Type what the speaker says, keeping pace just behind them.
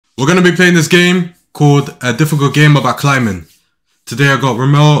We're going to be playing this game called A Difficult Game About Climbing. Today I got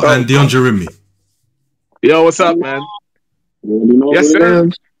Ramel and DeAndre with me. Yo, what's up, man? Yes, sir.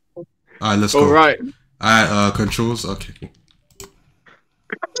 Alright, let's go. Alright. Alright, controls. Okay, cool.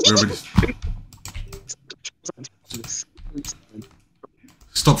 We're ready.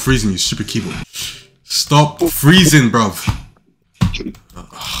 Stop freezing, you stupid keyboard. Stop freezing, bruv.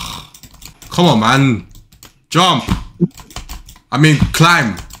 Come on, man. Jump. I mean,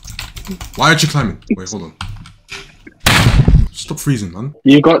 climb. Why aren't you climbing? Wait, hold on. Stop freezing, man.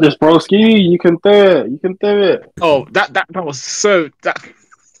 You got this, broski. You can do it. You can do it. Oh, that was so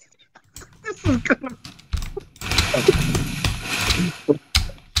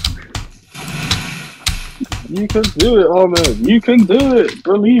You can do it, Ahmed. You can do it.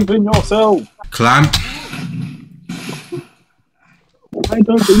 Believe in yourself. Climb. I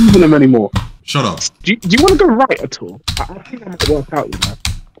don't believe in him anymore. Shut up. Do you want to go right at all? I think I might work out, you know.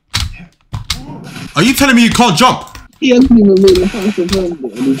 Are you telling me you can't jump? He hasn't even made a pass of him,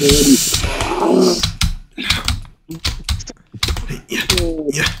 and he's already.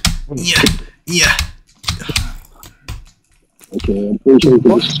 Yeah. Okay, I'm pretty sure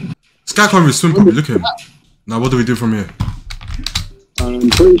This guy can't even swim properly. Look at him. Now, what do we do from here? I'm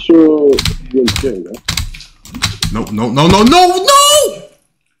pretty sure you're good, right? No.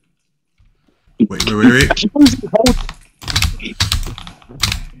 Wait.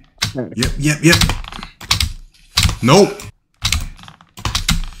 Yep. No.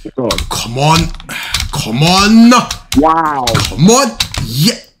 God. Come on. Wow. Come on.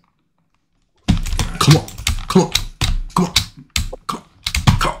 Yeah. Come on.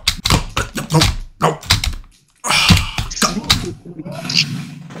 No.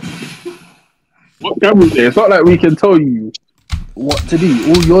 What can we say? It's not like we can tell you what to do.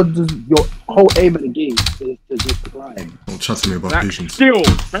 All your whole aim of the game is to just climb. Don't chat to me about patience. Skill.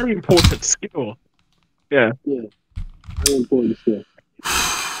 Very important skill. Yeah. Very important skill.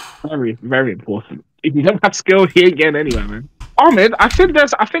 Very, very important. If you don't have skill, he ain't getting anywhere, man. Ahmed, I think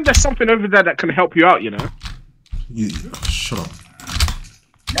there's something over there that can help you out, you know. Shut up.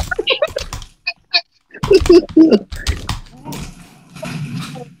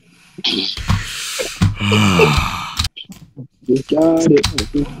 You got it.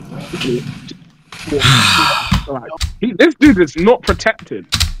 This dude is not protected.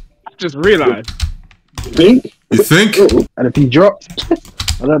 I just realized. You think? And if he drops,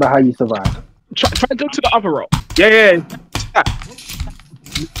 I don't know how you survive. Try to go to the other rock. Yeah.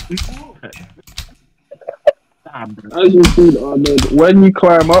 Damn, bro. As you see, Ahmed, when you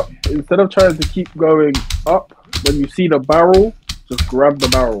climb up, instead of trying to keep going up, when you see the barrel, just grab the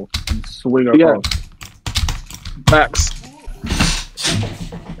barrel and swing across. Backs.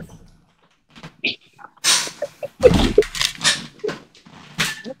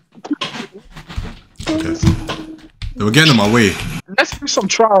 Okay. They were getting in my way. Let's do some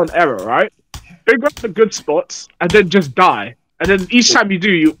trial and error, right? Figure out the good spots and then just die. And then each time you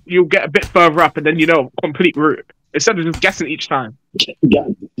do, you'll get a bit further up and then you know complete route. Instead of just guessing each time.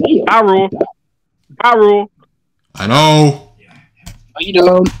 Barrel. I know. No, you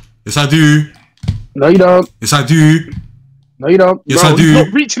don't. Yes, I do. No, you don't. Yes, I do. No, you don't. Yes, Bro, I do. You're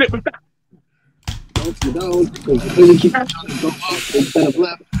not reaching it with that. No, you don't. Because you keep trying to go up instead of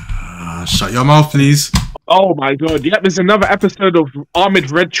left. Shut your mouth, please. Oh my god. Yep, there's another episode of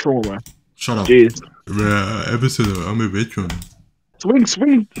Ahmed Red Trauma. Shut up. Jeez. Episode of I'm a veteran. Swing,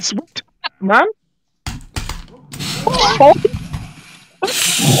 man.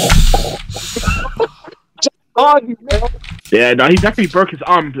 Yeah, no, he definitely broke his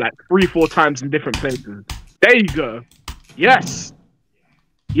arm like 3-4 times in different places. There you go. Yes.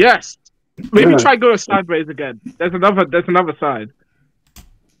 Maybe try going sideways again. There's another side.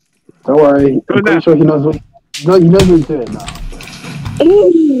 Don't worry. I'm pretty sure he knows what. No, he knows what he's doing now.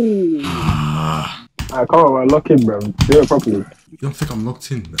 Alright, come on, man. Lock in, bro. Do it properly. You don't think I'm locked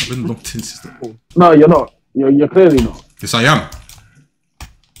in? I've been locked in since the... No, you're not. You're clearly not. Yes, I am.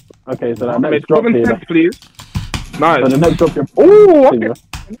 Okay, so that next drop here. Sense, please. Nice. So the next drop here. Oh, okay.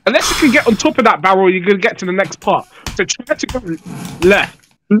 Unless you can get on top of that barrel, you're gonna get to the next part. So try to go left,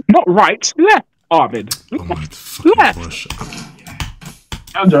 not right, left. Ahmed. Oh my fucking gosh.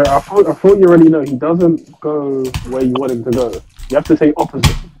 Andrew, I thought you already know. He doesn't go where you want him to go. You have to say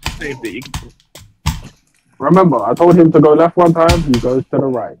opposite. Remember, I told him to go left one time. He goes to the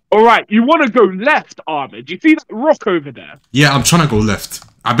right. All right, you want to go left, Ahmed? You see that rock over there? Yeah, I'm trying to go left.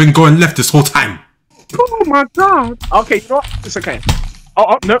 I've been going left this whole time. Oh my god. Okay, you know what? It's okay.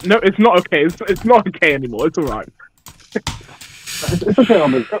 Oh no, it's not okay. It's not okay anymore. It's all right. It's okay,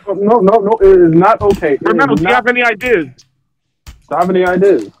 Ahmed. No, it is not okay. Remember, do you have any ideas? Do I have any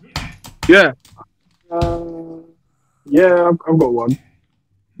ideas? Yeah. Yeah, I've got one.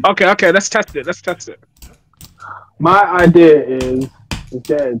 Okay. Let's test it. My idea is just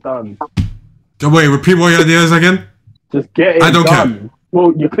get it done. Wait, repeat what your idea is again? Just get it I don't done. care.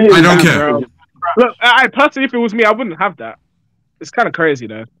 Well, you clearly I don't can, care. bro. Look, I personally, if it was me, I wouldn't have that. It's kind of crazy,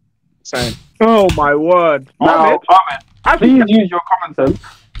 though. Saying, oh my word. Now, Ahmed, please use your common sense.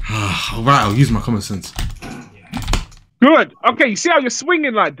 Alright, I'll use my common sense. Good. Okay, you see how you're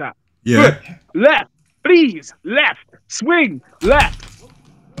swinging like that? Yeah. Good. Left. Please. Left. Swing. Left.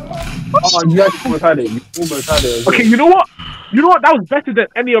 Oh, you actually almost had it. You almost had it. Okay, you know what? That was better than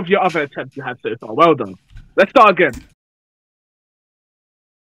any of your other attempts you had so far. Well done. Let's start again.